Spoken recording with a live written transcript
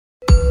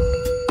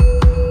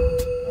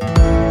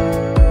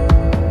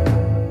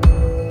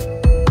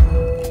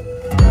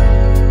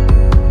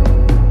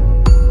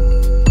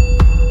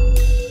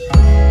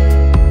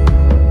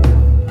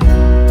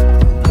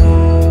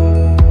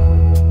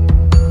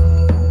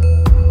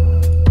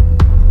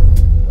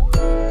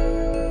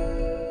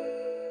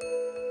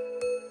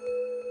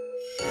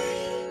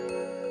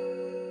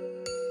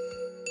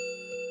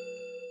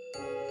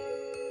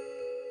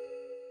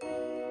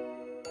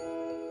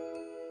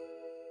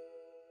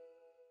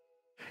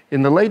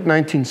In the late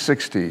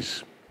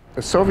 1960s,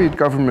 the Soviet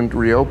government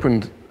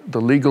reopened the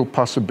legal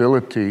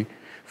possibility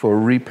for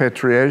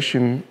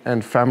repatriation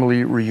and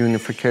family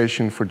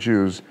reunification for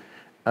Jews,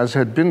 as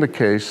had been the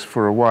case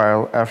for a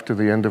while after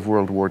the end of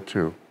World War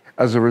II.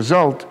 As a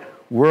result,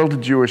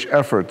 world Jewish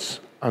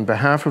efforts on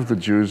behalf of the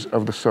Jews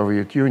of the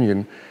Soviet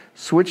Union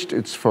switched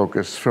its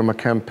focus from a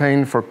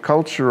campaign for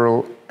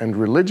cultural and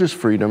religious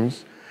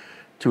freedoms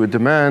to a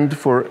demand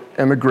for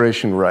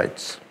immigration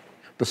rights.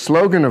 The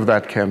slogan of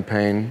that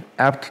campaign,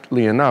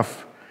 aptly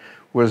enough,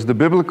 was the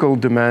biblical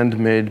demand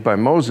made by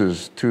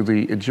Moses to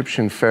the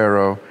Egyptian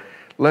pharaoh,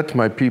 "Let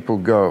my people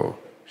go,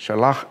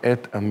 shalach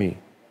et ami."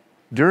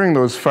 During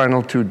those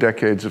final 2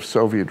 decades of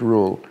Soviet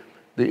rule,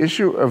 the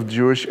issue of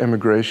Jewish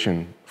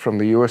immigration from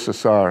the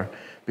USSR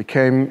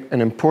became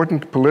an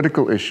important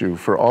political issue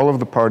for all of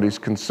the parties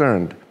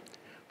concerned: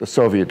 the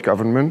Soviet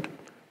government,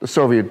 the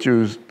Soviet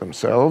Jews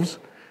themselves,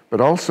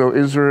 but also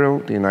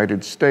Israel, the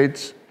United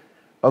States,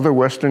 other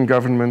Western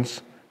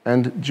governments,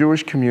 and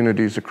Jewish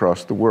communities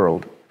across the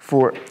world.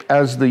 For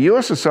as the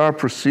USSR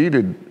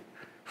proceeded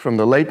from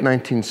the late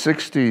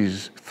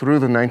 1960s through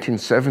the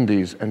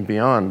 1970s and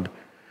beyond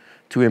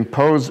to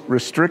impose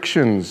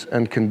restrictions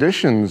and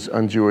conditions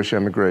on Jewish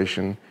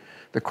immigration,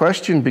 the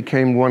question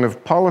became one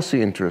of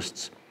policy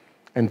interests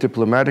and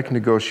diplomatic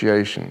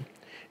negotiation.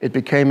 It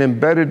became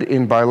embedded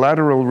in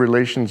bilateral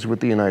relations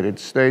with the United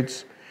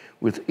States,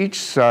 with each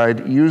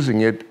side using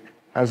it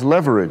as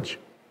leverage.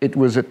 It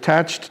was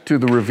attached to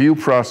the review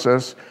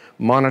process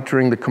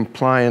monitoring the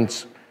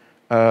compliance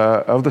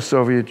of the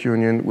Soviet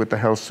Union with the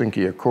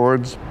Helsinki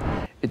Accords.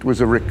 It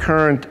was a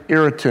recurrent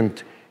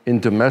irritant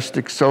in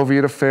domestic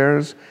Soviet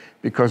affairs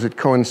because it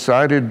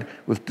coincided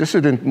with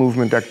dissident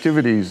movement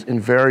activities in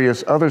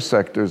various other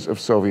sectors of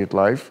Soviet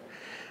life,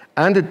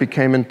 and it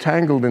became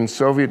entangled in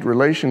Soviet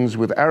relations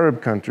with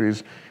Arab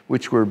countries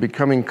which were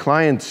becoming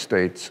client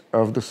states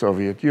of the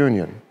Soviet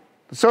Union.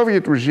 The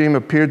Soviet regime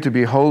appeared to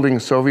be holding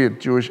Soviet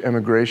Jewish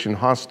immigration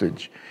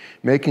hostage,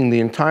 making the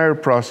entire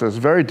process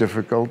very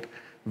difficult,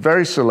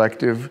 very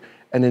selective,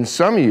 and in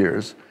some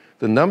years,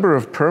 the number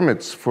of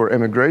permits for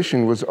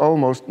immigration was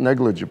almost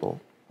negligible.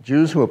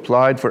 Jews who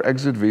applied for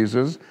exit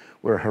visas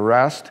were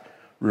harassed,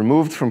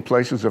 removed from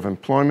places of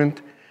employment,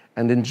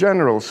 and in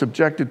general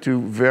subjected to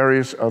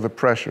various other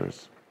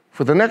pressures.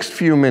 For the next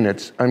few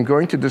minutes, I'm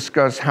going to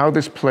discuss how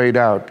this played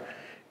out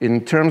in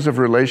terms of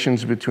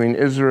relations between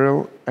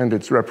Israel and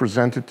its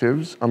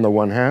representatives on the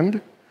one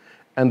hand,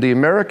 and the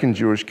American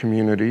Jewish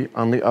community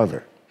on the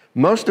other.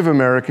 Most of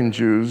American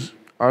Jews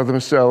are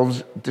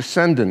themselves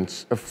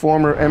descendants of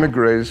former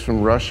émigrés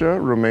from Russia,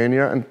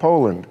 Romania, and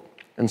Poland.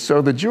 And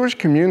so the Jewish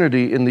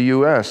community in the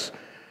US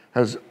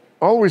has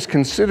always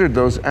considered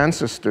those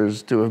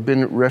ancestors to have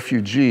been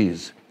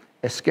refugees,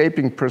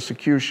 escaping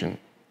persecution.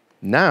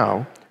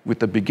 Now, with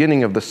the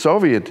beginning of the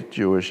Soviet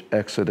Jewish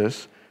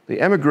exodus, the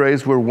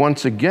émigrés were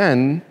once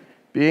again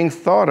being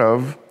thought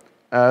of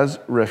as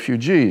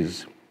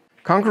refugees.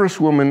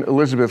 Congresswoman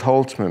Elizabeth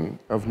Holtzman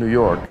of New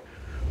York,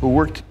 who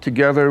worked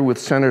together with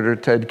Senator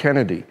Ted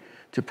Kennedy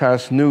to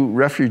pass new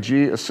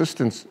refugee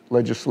assistance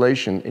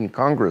legislation in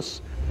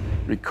Congress,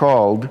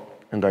 recalled,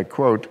 and I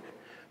quote,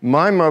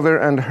 "My mother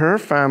and her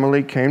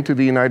family came to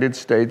the United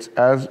States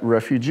as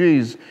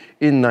refugees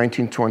in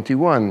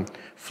 1921,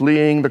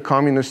 fleeing the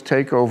communist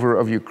takeover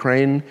of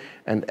Ukraine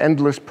and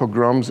endless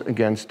pogroms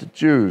against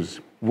Jews.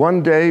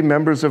 One day,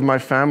 members of my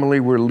family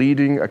were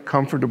leading a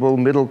comfortable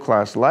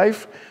middle-class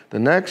life. The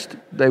next,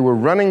 they were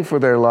running for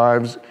their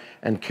lives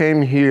and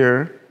came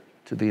here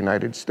to the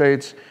United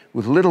States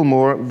with little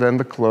more than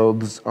the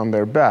clothes on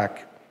their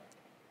back,"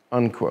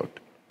 unquote.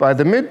 By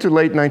the mid to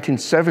late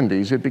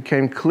 1970s, it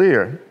became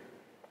clear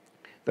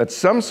that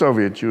some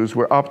Soviet Jews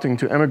were opting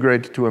to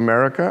emigrate to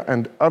America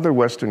and other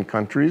Western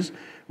countries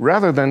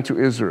rather than to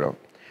Israel,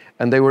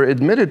 and they were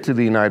admitted to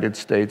the United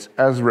States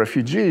as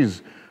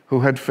refugees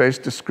who had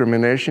faced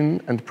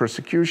discrimination and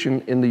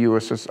persecution in the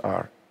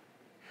USSR.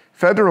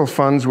 Federal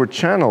funds were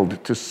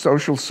channeled to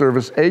social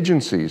service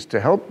agencies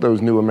to help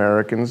those new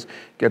Americans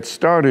get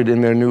started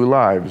in their new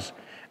lives,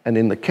 and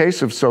in the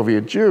case of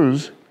Soviet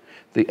Jews,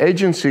 the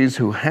agencies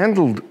who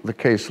handled the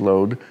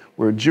caseload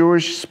were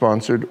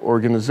Jewish-sponsored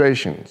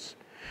organizations.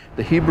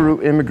 The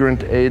Hebrew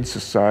Immigrant Aid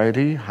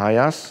Society,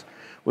 HUJI,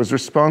 was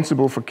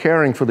responsible for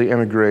caring for the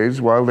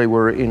émigrés while they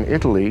were in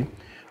Italy,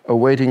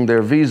 awaiting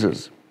their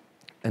visas.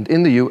 And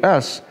in the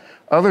US,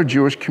 other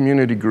Jewish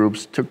community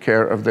groups took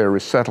care of their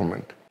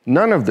resettlement.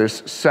 None of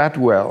this sat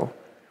well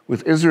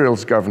with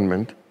Israel's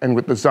government and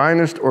with the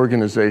Zionist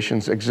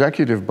organization's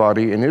executive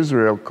body in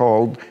Israel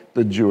called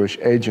the Jewish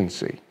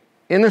Agency.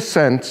 In a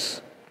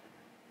sense,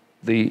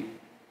 the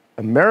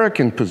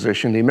American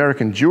position, the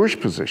American Jewish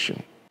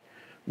position,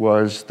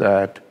 was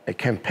that a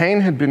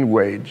campaign had been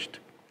waged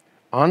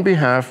on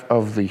behalf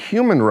of the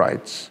human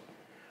rights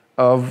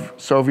of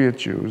Soviet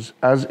Jews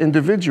as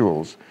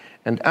individuals.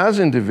 And as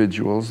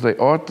individuals, they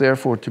ought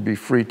therefore to be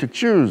free to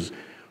choose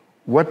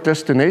what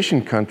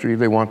destination country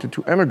they wanted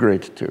to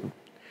emigrate to.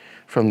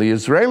 From the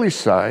Israeli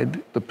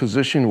side, the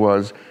position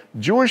was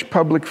Jewish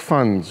public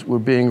funds were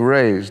being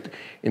raised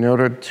in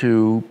order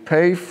to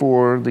pay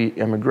for the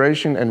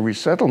immigration and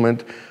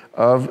resettlement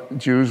of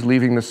Jews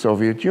leaving the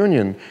Soviet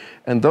Union.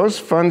 And those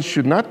funds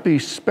should not be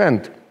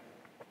spent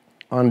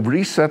on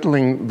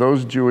resettling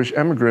those Jewish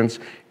immigrants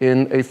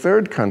in a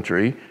third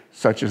country,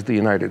 such as the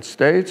United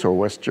States or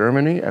West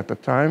Germany at the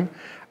time.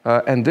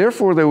 And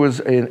therefore, there was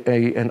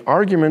an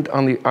argument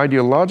on the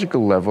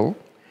ideological level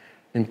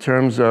in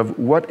terms of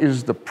what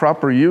is the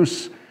proper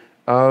use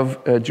of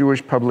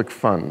Jewish public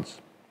funds.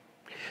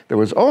 There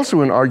was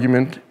also an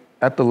argument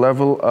at the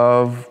level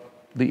of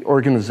the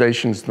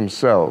organizations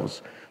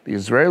themselves. The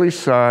Israeli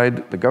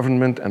side, the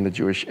government, and the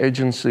Jewish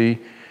Agency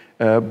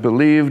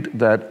believed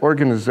that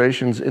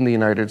organizations in the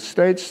United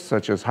States,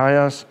 such as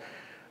HUJI,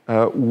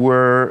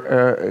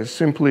 were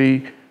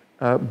simply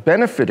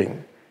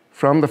benefiting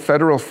from the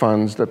federal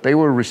funds that they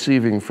were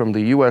receiving from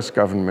the US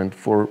government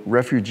for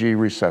refugee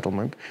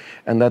resettlement,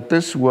 and that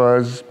this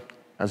was,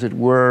 as it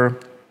were,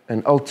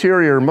 an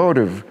ulterior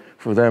motive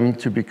for them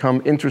to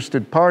become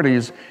interested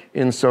parties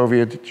in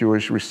Soviet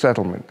Jewish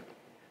resettlement.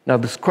 Now,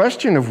 this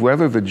question of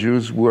whether the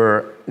Jews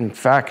were, in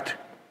fact,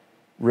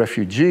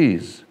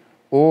 refugees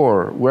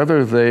or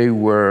whether they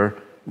were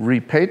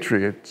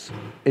repatriates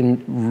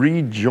in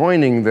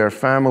rejoining their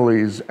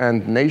families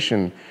and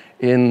nation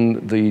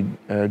in the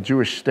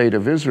Jewish state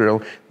of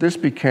Israel, this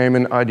became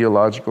an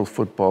ideological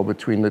football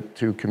between the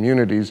two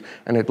communities,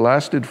 and it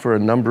lasted for a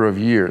number of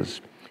years,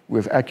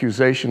 with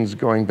accusations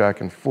going back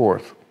and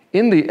forth.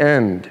 In the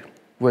end,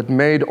 what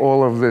made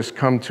all of this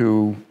come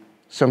to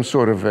some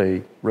sort of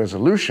a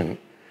resolution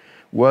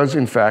was,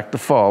 in fact, the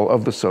fall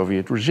of the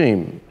Soviet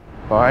regime.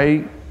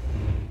 By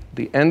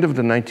the end of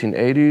the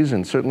 1980s,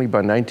 and certainly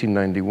by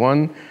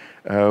 1991,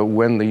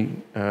 when the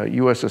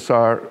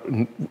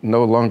USSR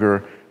no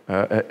longer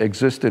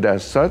existed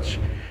as such,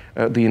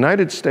 the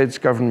United States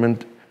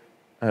government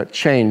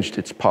changed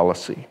its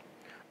policy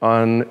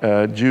on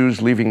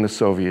Jews leaving the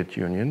Soviet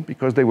Union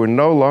because they were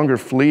no longer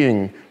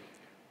fleeing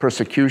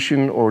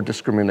persecution or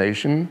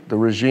discrimination. The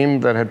regime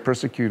that had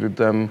persecuted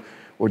them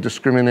or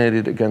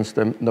discriminated against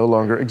them no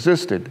longer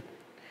existed.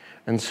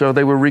 And so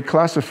they were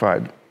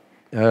reclassified.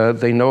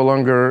 They no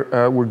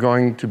longer were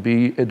going to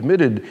be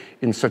admitted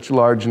in such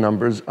large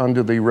numbers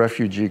under the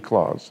refugee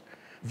clause.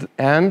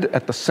 And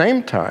at the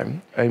same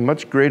time, a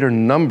much greater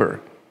number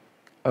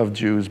of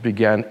Jews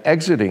began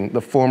exiting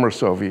the former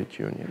Soviet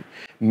Union.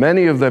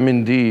 Many of them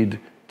indeed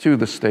to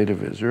the state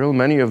of Israel,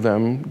 many of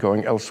them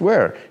going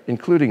elsewhere,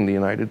 including the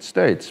United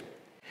States.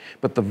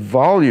 But the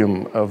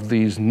volume of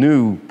these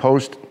new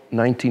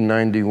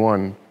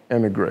post-1991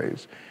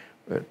 emigres,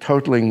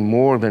 totaling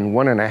more than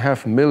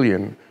 1.5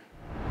 million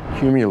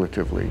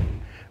cumulatively,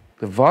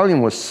 the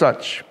volume was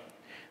such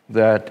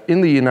that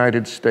in the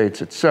United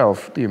States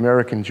itself, the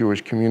American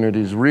Jewish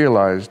communities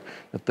realized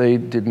that they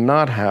did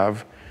not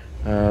have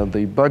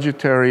the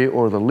budgetary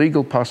or the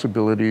legal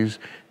possibilities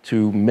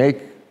to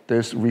make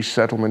this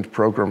resettlement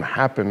program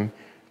happen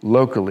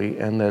locally,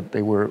 and that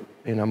they were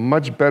in a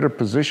much better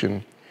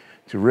position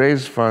to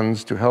raise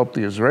funds to help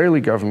the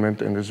Israeli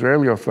government and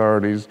Israeli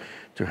authorities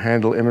to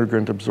handle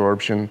immigrant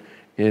absorption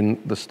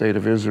in the state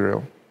of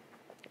Israel.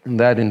 And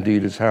that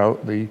indeed is how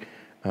the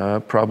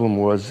problem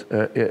was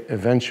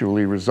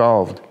eventually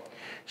resolved.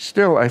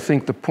 Still, I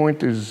think the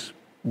point is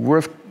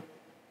worth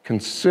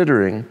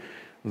considering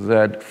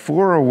that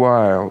for a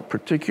while,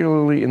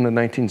 particularly in the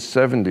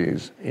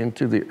 1970s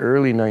into the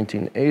early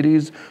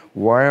 1980s,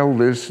 while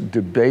this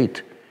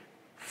debate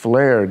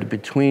flared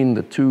between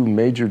the two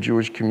major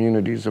Jewish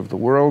communities of the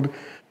world,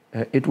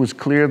 it was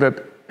clear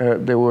that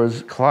there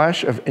was a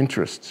clash of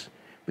interests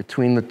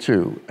between the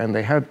two, and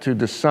they had to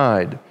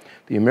decide.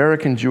 The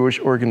American Jewish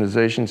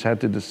organizations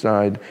had to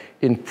decide,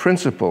 in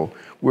principle,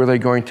 were they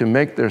going to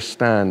make their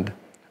stand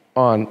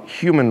on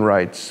human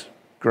rights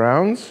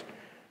grounds?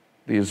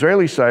 The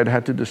Israeli side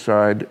had to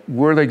decide,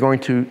 were they going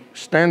to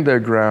stand their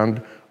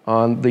ground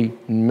on the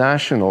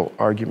national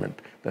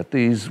argument, that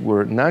these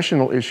were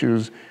national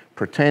issues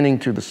pertaining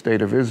to the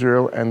state of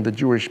Israel and the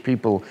Jewish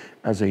people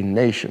as a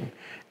nation.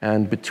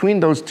 And between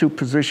those two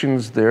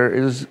positions, there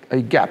is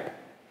a gap.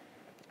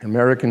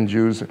 American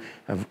Jews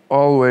have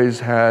always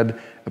had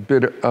a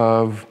bit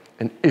of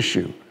an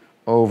issue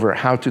over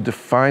how to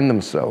define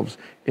themselves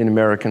in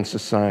American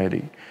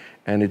society.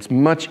 And it's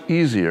much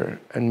easier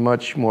and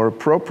much more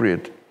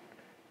appropriate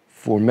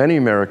for many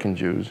American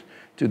Jews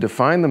to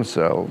define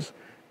themselves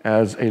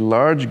as a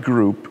large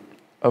group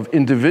of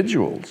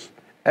individuals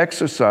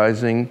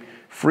exercising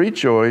free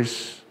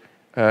choice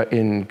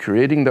in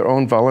creating their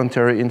own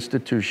voluntary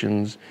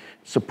institutions,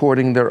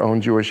 supporting their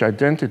own Jewish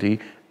identity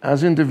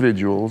as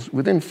individuals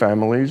within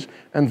families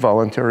and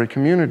voluntary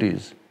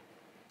communities.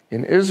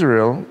 In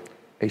Israel,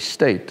 a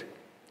state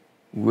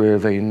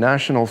with a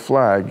national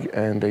flag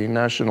and a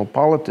national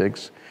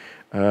politics,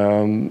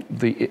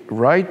 the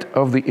right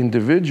of the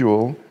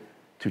individual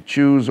to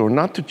choose or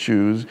not to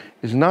choose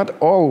is not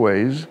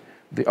always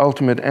the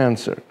ultimate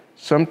answer.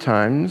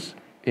 Sometimes,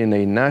 in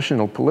a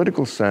national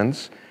political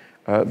sense,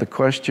 the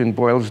question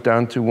boils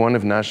down to one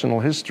of national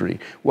history.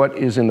 What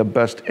is in the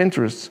best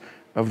interests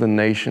of the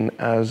nation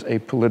as a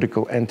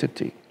political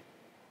entity?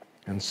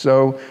 And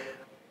so,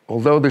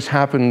 although this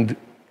happened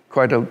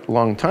quite a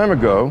long time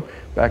ago,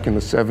 back in the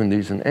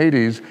 70s and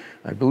 80s,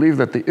 I believe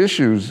that the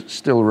issues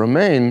still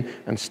remain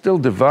and still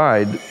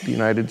divide the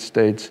United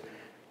States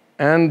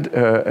and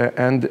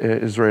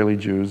Israeli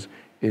Jews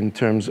in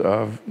terms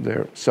of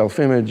their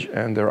self-image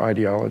and their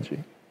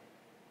ideology.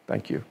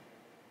 Thank you.